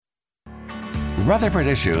Rutherford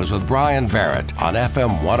Issues with Bryan Barrett on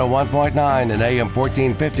FM 101.9 and AM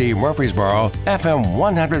 1450 Murfreesboro, FM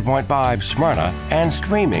 100.5 Smyrna, and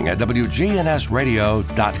streaming at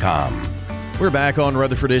WGNSradio.com. We're back on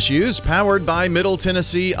Rutherford Issues, powered by Middle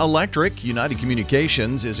Tennessee Electric. United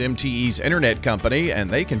Communications is MTE's internet company, and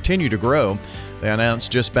they continue to grow. They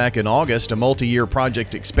announced just back in August a multi-year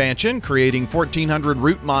project expansion, creating 1,400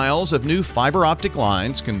 route miles of new fiber optic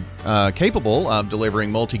lines capable of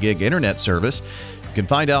delivering multi-gig internet service. You can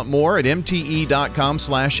find out more at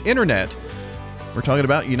mte.com/internet. We're talking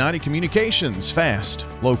about United Communications, fast,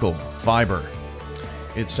 local, fiber.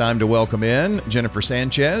 It's time to welcome in Jennifer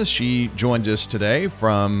Sanchez. She joins us today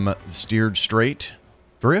from Steered Straight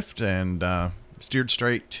Thrift and Steered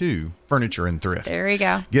Straight 2 Furniture and Thrift. There you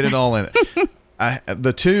go. Get it all in it.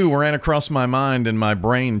 The two ran across my mind and my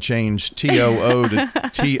brain changed TOO to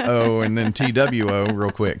TO and then TWO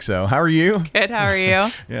real quick. So how are you? Good. How are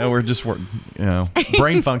you? Yeah, we're just,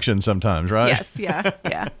 brain function sometimes, right? Yes.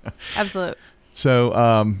 Yeah. Absolutely. So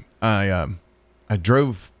I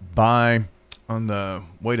drove by on the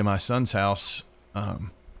way to my son's house a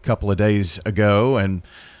couple of days ago and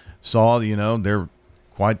saw, they're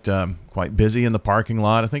quite busy in the parking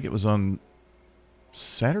lot. I think it was on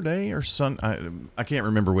Saturday or I can't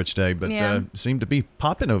remember which day, but seemed to be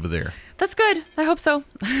popping over there. That's good. I hope so.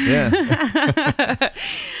 Yeah.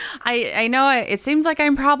 I know it seems like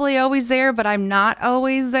I'm probably always there, but I'm not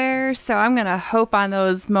always there. So I'm going to hope on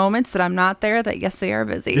those moments that I'm not there that, yes, they are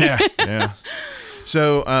busy. Yeah.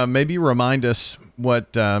 So maybe remind us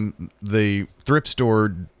what the thrift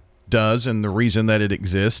store does and the reason that it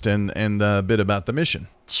exists and a bit about the mission.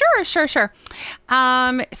 Sure.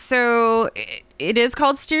 So it is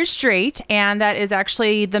called Steer Straight, and that is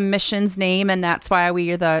actually the mission's name, and that's why we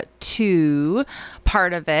are the 2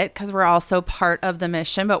 part of it, because we're also part of the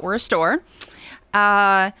mission, but we're a store.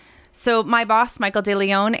 So my boss, Michael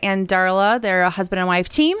DeLeon, and Darla, they're a husband and wife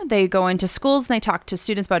team. They go into schools and they talk to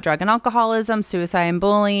students about drug and alcoholism, suicide and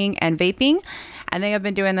bullying, and vaping. And they have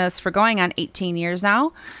been doing this for going on 18 years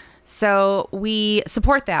now. So we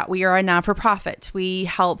support that. We are a non-for-profit. We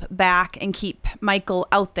help back and keep Michael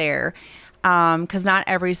out there because not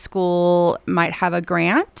every school might have a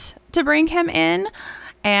grant to bring him in.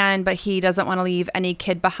 But he doesn't want to leave any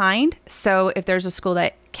kid behind. So if there's a school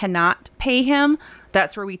that cannot pay him,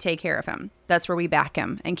 that's where we take care of him. That's where we back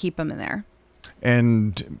him and keep him in there.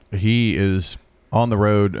 And he is on the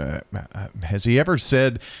road. Has he ever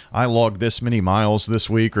said, I logged this many miles this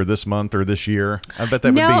week or this month or this year? I bet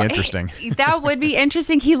that would be interesting. That would be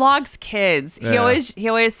interesting. He logs kids. Yeah. He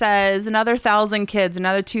always says another 1,000 kids,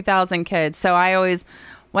 another 2,000 kids. So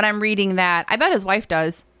when I'm reading that, I bet his wife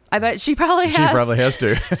does. I bet she probably has. She probably has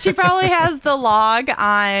to. She probably has the log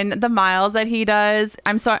on the miles that he does.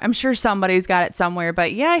 I'm sure somebody's got it somewhere.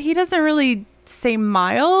 But yeah, he doesn't really say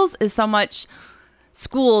miles as so much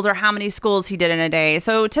schools or how many schools he did in a day.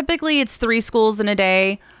 So typically it's 3 schools in a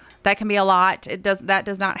day. That can be a lot. That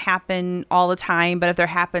does not happen all the time. But if there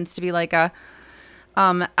happens to be like a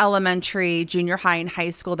elementary, junior high, and high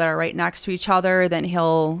school that are right next to each other, then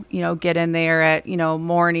he'll, get in there at,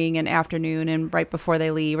 morning and afternoon and right before they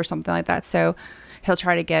leave or something like that. So he'll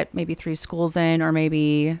try to get maybe 3 schools in or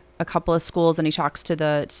maybe a couple of schools, and he talks to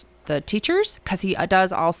the teachers because he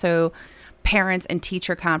does also parents and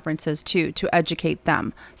teacher conferences too, to educate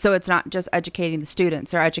them. So it's not just educating the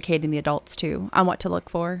students, they're educating the adults too on what to look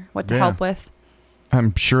for, what to help with.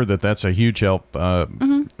 I'm sure that's a huge help,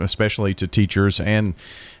 especially to teachers and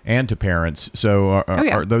to parents. So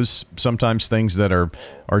are those sometimes things that are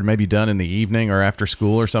maybe done in the evening or after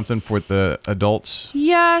school or something for the adults?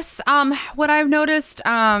 Yes. What I've noticed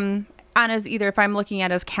on his, either if I'm looking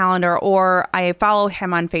at his calendar or I follow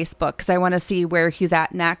him on Facebook because I want to see where he's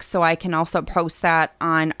at next, so I can also post that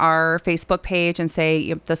on our Facebook page and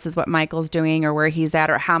say, this is what Michael's doing or where he's at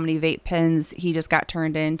or how many vape pens he just got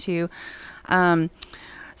turned into.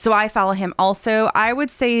 So I follow him also. I would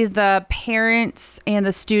say the parents and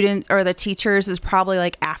the student or the teachers is probably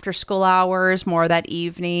like after school hours, more that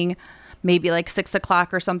evening, maybe like 6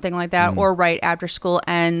 o'clock or something like that, or right after school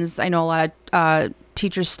ends. I know a lot of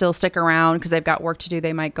teachers still stick around because they've got work to do.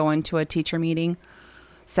 They might go into a teacher meeting.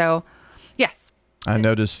 So, yes. I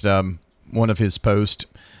noticed one of his posts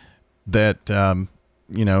that,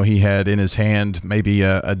 he had in his hand maybe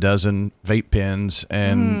a dozen vape pens,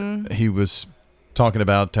 and he was talking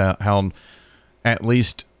about how at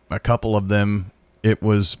least a couple of them, it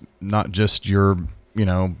was not just your,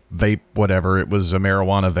 vape, whatever. It was a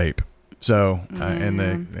marijuana vape. So, and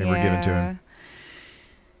they were given to him.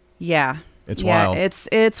 Yeah. It's wild.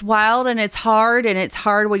 It's wild and it's hard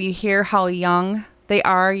when you hear how young they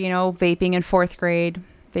are, vaping in 4th grade,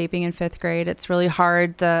 vaping in 5th grade. It's really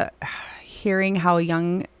hard hearing how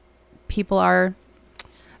young people are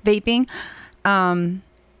vaping.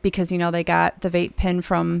 Because, they got the vape pen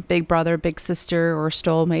from big brother, big sister, or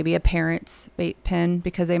stole maybe a parent's vape pen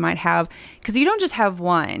because they might have, because you don't just have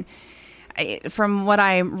one. From what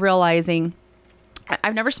I'm realizing,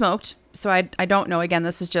 I've never smoked, so I don't know. Again,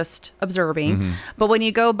 this is just observing. Mm-hmm. But when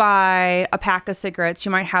you go buy a pack of cigarettes,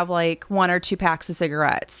 you might have like 1 or 2 packs of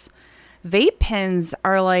cigarettes. Vape pens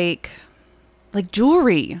are like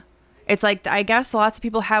jewelry. It's like, I guess lots of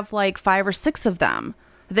people have like 5 or 6 of them.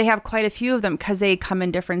 They have quite a few of them because they come in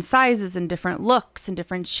different sizes and different looks and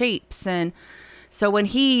different shapes. And so when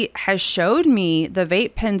he has showed me the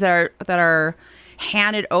vape pens that are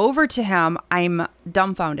handed over to him, I'm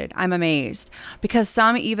dumbfounded. I'm amazed because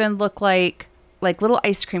some even look like little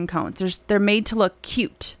ice cream cones. They're made to look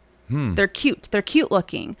cute. They're cute. They're cute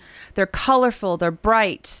looking. They're colorful. They're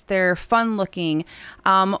bright. They're fun looking.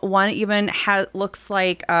 One even looks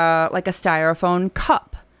like a styrofoam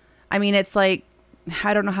cup. I mean, it's like,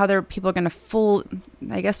 I don't know how people are going to fool.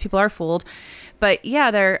 I guess people are fooled. But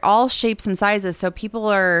yeah, they're all shapes and sizes. So people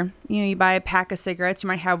are, you buy a pack of cigarettes, you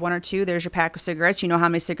might have 1 or 2. There's your pack of cigarettes. You know how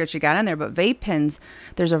many cigarettes you got in there. But vape pens,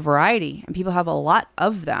 there's a variety. And people have a lot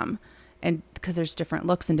of them. And because there's different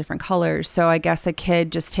looks and different colors. So I guess a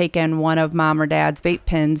kid just taking one of mom or dad's vape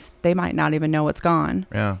pens, they might not even know it's gone.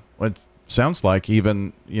 Yeah. Well, it sounds like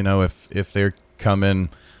even, if they're coming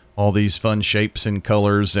all these fun shapes and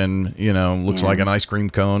colors and, looks like an ice cream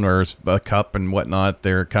cone or a cup and whatnot.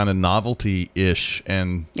 They're kind of novelty-ish.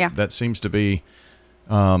 And that seems to be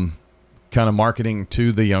kind of marketing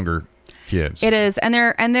to the younger kids. It is. And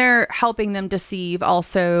they're helping them deceive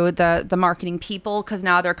also the marketing people because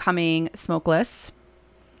now they're coming smokeless.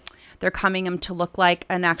 They're coming them to look like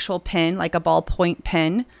an actual pen, like a ballpoint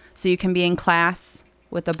pen. So you can be in class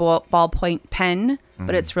with a ballpoint pen,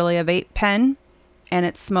 but it's really a vape pen. And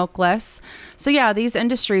it's smokeless. So yeah, these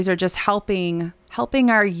industries are just helping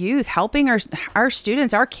our youth, helping our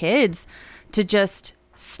students, our kids to just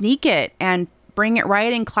sneak it and bring it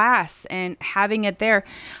right in class and having it there.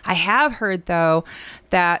 I have heard though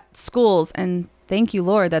that schools, and thank you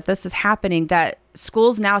Lord that this is happening, that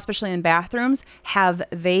schools now, especially in bathrooms, have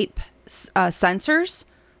vape sensors.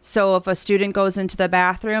 So if a student goes into the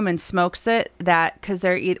bathroom and smokes it, that because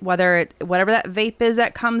whatever that vape is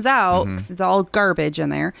that comes out, 'cause it's all garbage in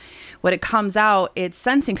there, when it comes out, it's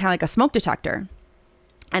sensing kind of like a smoke detector,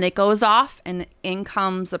 and it goes off, and in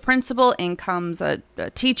comes a principal, in comes a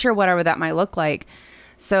teacher, whatever that might look like.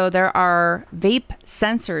 So there are vape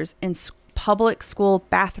sensors in public school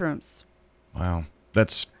bathrooms. Wow,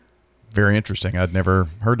 that's very interesting. I'd never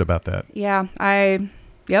heard about that. Yeah,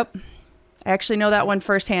 yep. I actually know that one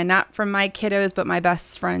firsthand, not from my kiddos, but my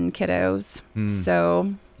best friend kiddos.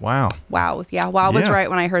 So, wow. Yeah, was right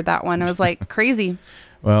when I heard that one. I was like, crazy.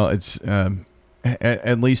 Well, it's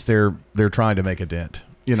at least they're trying to make a dent,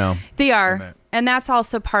 They are. And that's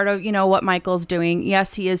also part of, what Michael's doing.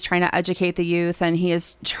 Yes, he is trying to educate the youth, and he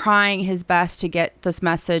is trying his best to get this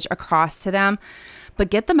message across to them. But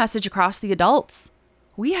get the message across to the adults.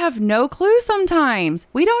 We have no clue sometimes.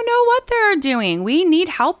 We don't know what they're doing. We need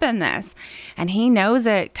help in this. And he knows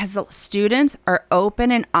it because the students are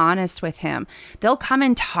open and honest with him. They'll come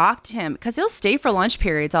and talk to him because he'll stay for lunch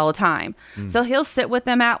periods all the time. So he'll sit with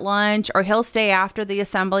them at lunch, or he'll stay after the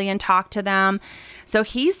assembly and talk to them. So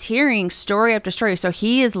he's hearing story after story. So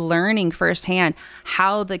he is learning firsthand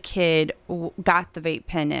how the kid got the vape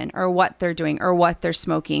pen in, or what they're doing, or what they're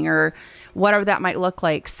smoking, or whatever that might look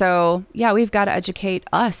like. So yeah, we've got to educate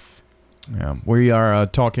us. Yeah, we are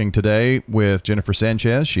talking today with Jennifer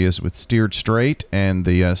Sanchez. She is with Steered Straight and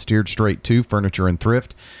the Steered Straight 2 Furniture and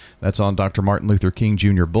Thrift. That's on Dr. Martin Luther King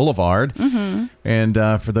Jr. Boulevard. And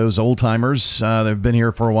for those old timers that have been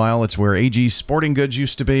here for a while, it's where AG Sporting Goods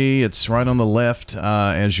used to be. It's right on the left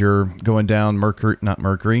as you're going down MLK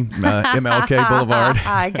Boulevard.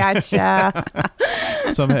 I gotcha.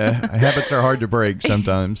 Some habits are hard to break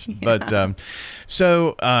sometimes. But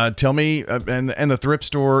so tell me, and the thrift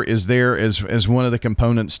store is there as one of the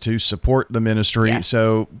components to support the ministry. Yes.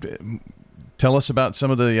 So tell us about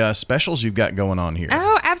some of the specials you've got going on here.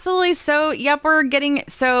 Oh, absolutely. So, yep, beginning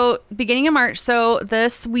of March. So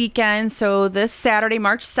this weekend, this Saturday,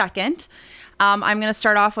 March 2nd, I'm going to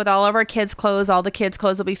start off with all of our kids' clothes. All the kids'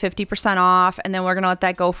 clothes will be 50% off. And then we're going to let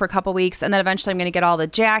that go for a couple weeks. And then eventually I'm going to get all the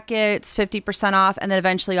jackets 50% off. And then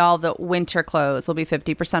eventually all the winter clothes will be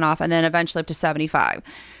 50% off. And then eventually up to 75%.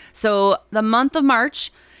 So the month of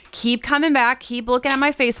March, keep coming back. Keep looking at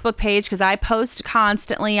my Facebook page because I post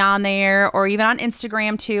constantly on there, or even on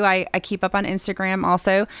Instagram too. I keep up on Instagram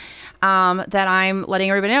also, that I'm letting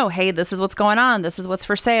everybody know, hey, this is what's going on. This is what's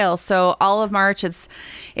for sale. So all of March, it's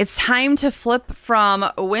time to flip from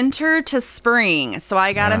winter to spring. So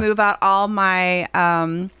I got to move out all my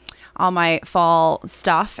fall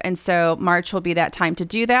stuff. And so March will be that time to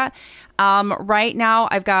do that. Right now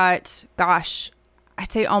I've got,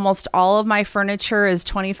 I'd say almost all of my furniture is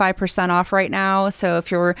 25% off right now. So if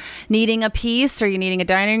you're needing a piece, or you're needing a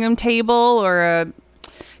dining room table or a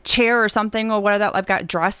chair or something, or whatever, I've got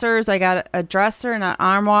dressers. I got a dresser and an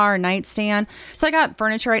armoire, a nightstand. So I got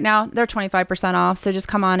furniture right now. They're 25% off. So just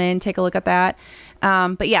come on in, take a look at that.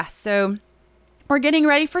 But yeah, so we're getting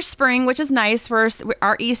ready for spring, which is nice.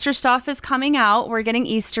 Our Easter stuff is coming out. We're getting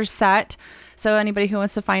Easter set. So anybody who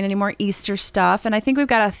wants to find any more Easter stuff. And I think we've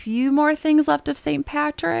got a few more things left of St.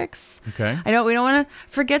 Patrick's. Okay. We don't want to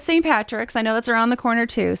forget St. Patrick's. I know that's around the corner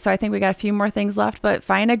too. So I think we got a few more things left, but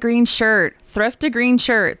find a green shirt. Thrift a green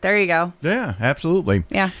shirt. There you go. Yeah, absolutely.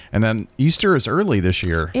 Yeah. And then Easter is early this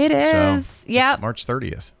year. It is. So yeah. March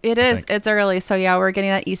 30th. It is. It's early. So yeah, we're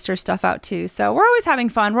getting that Easter stuff out too. So we're always having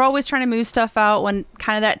fun. We're always trying to move stuff out when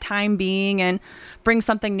kind of that time being, and bring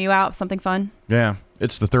something new out, something fun. Yeah.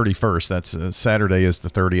 It's the 31st. That's Saturday is the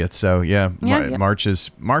 30th. So yeah. March is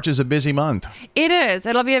a busy month. It is.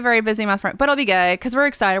 It'll be a very busy month, but it'll be good because we're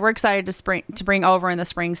excited. We're excited to bring over in the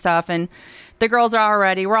spring stuff, and the girls are all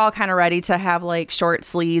ready. We're all kind of ready to have like short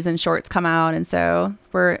sleeves and shorts come out, and so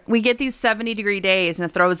we get these 70-degree days, and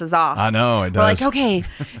it throws us off. I know it does. We're like, okay,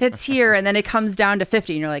 it's here, and then it comes down to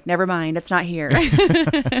 50, and you're like, never mind, it's not here.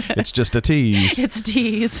 It's just a tease. It's a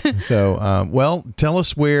tease. So, well, tell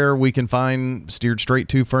us where we can find Steered Straight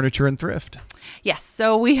 2 Furniture and Thrift. Yes,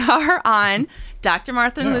 so we are on Dr.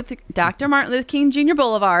 Martin Luther King Jr.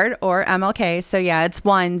 Boulevard, or MLK. So yeah, it's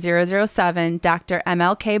 1007 Dr.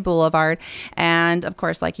 MLK Boulevard. And of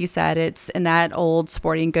course, like you said, it's in that old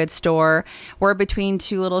sporting goods store. We're between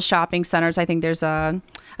two little shopping centers. I think there's a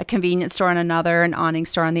convenience store on another, an awning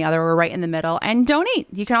store on the other. We're right in the middle. And donate.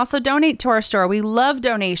 You can also donate to our store. We love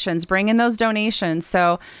donations. Bring in those donations.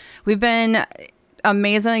 So we've been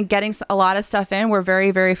amazing getting a lot of stuff in. We're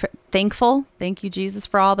very, very thankful. Thank you, Jesus,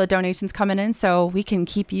 for all the donations coming in, so we can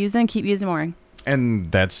keep using more.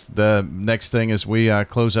 And that's the next thing as we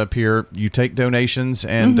close up here. You take donations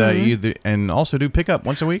and and also do pickup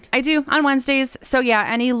once a week? I do on Wednesdays. So yeah,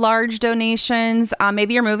 any large donations,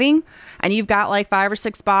 maybe you're moving and you've got like 5 or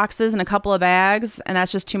 6 boxes and a couple of bags, and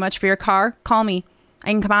that's just too much for your car, call me. I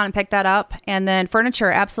can come out and pick that up. And then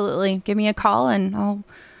furniture, absolutely. Give me a call and I'll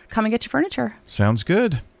come and get your furniture. Sounds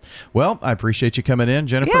good. Well, I appreciate you coming in,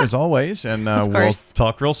 Jennifer, as always, and we'll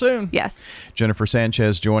talk real soon. Yes. Jennifer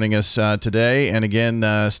Sanchez joining us today. And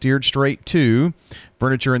again, Steered Straight 2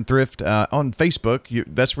 Furniture and Thrift on Facebook.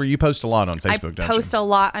 That's where you post a lot on Facebook, don't you? I post a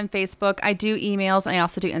lot on Facebook. I do emails, and I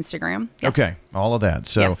also do Instagram. Yes. Okay, all of that.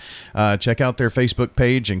 So check out their Facebook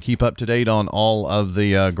page and keep up to date on all of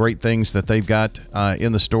the great things that they've got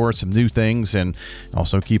in the store, some new things, and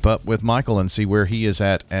also keep up with Michael and see where he is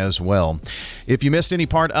at as well. If you missed any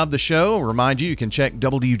part of the show, I'll remind you can check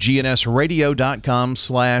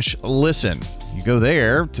WGNSradio.com/listen. You go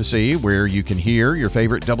there to see where you can hear your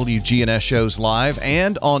favorite WGNS shows live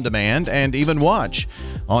and on demand, and even watch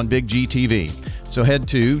on Big G TV. So head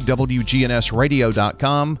to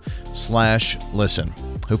WGNSradio.com/listen.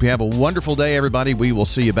 Hope you have a wonderful day, everybody. We will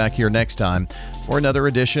see you back here next time for another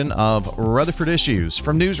edition of Rutherford Issues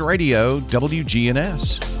from News Radio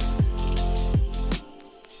WGNS.